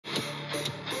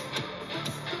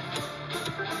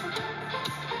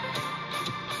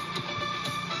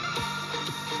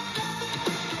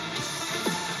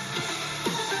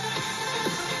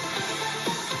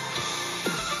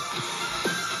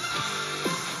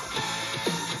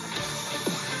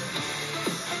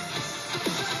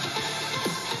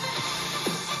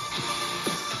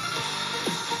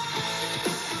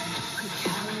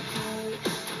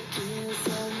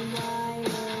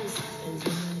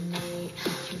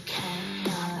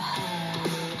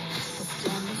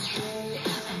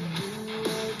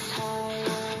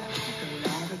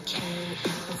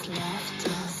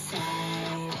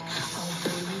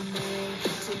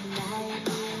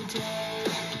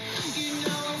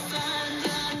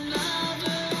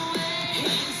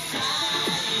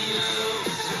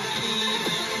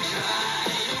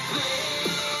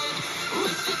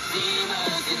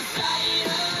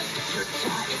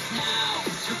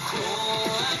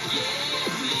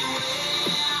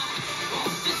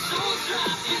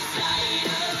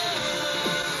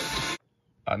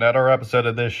Another episode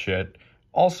of this shit.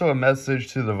 Also a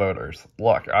message to the voters.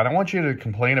 Look, I don't want you to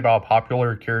complain about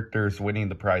popular characters winning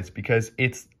the prize because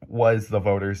it was the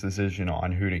voters' decision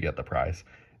on who to get the prize.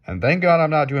 And thank God I'm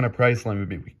not doing a prize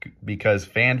limit because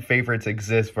fan favorites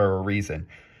exist for a reason.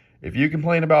 If you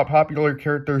complain about popular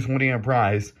characters winning a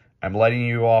prize, I'm letting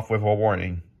you off with a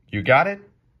warning. You got it?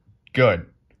 Good.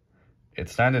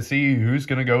 It's time to see who's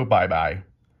gonna go bye-bye.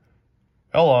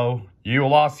 Hello, you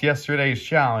lost yesterday's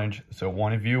challenge, so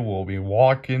one of you will be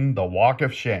walking the walk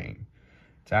of shame.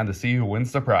 Time to see who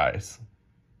wins the prize.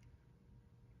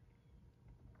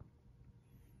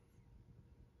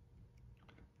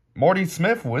 Morty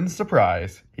Smith wins the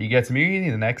prize. He gets immunity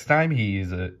the next time he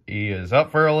is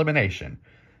up for elimination.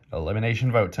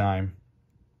 Elimination vote time.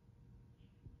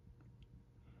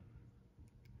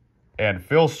 And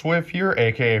Phil Swift here,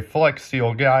 aka Flex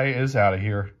Steel Guy, is out of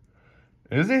here.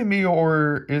 Is it me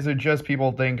or is it just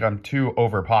people think I'm too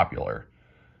overpopular?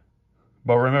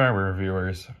 But remember,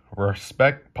 viewers,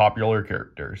 respect popular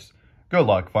characters. Good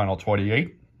luck, Final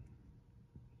 28.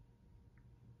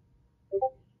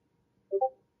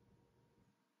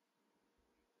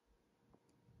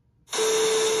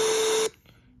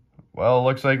 Well,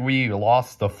 looks like we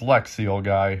lost the Flex Seal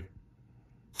Guy.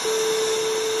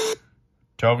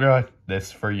 Toga,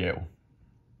 this for you.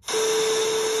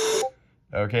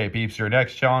 Okay, peeps, your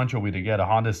next challenge will be to get a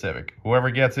Honda Civic.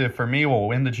 Whoever gets it for me will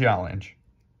win the challenge.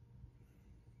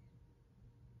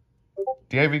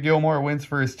 David Gilmour wins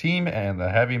for his team, and the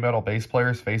heavy metal bass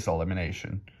players face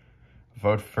elimination.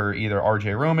 Vote for either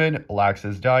RJ Roman,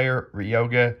 Alexis Dyer,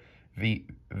 Ryoga,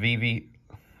 Vivi,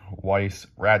 Weiss,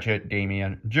 Ratchet,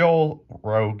 Damien, Joel,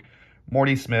 Rogue,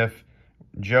 Morty Smith,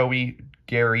 Joey,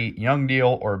 Gary, Young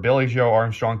Deal, or Billy Joe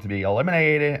Armstrong to be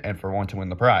eliminated and for one to win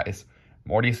the prize.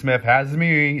 Morty Smith has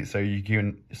immunity, so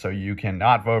you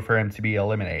cannot vote for him to be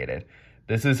eliminated.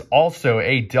 This is also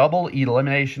a double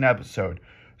elimination episode,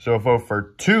 so vote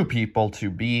for 2 people to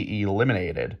be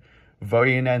eliminated.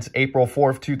 Voting ends April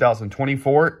 4th,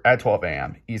 2024 at 12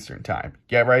 a.m. Eastern Time.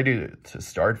 Get ready to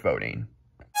start voting.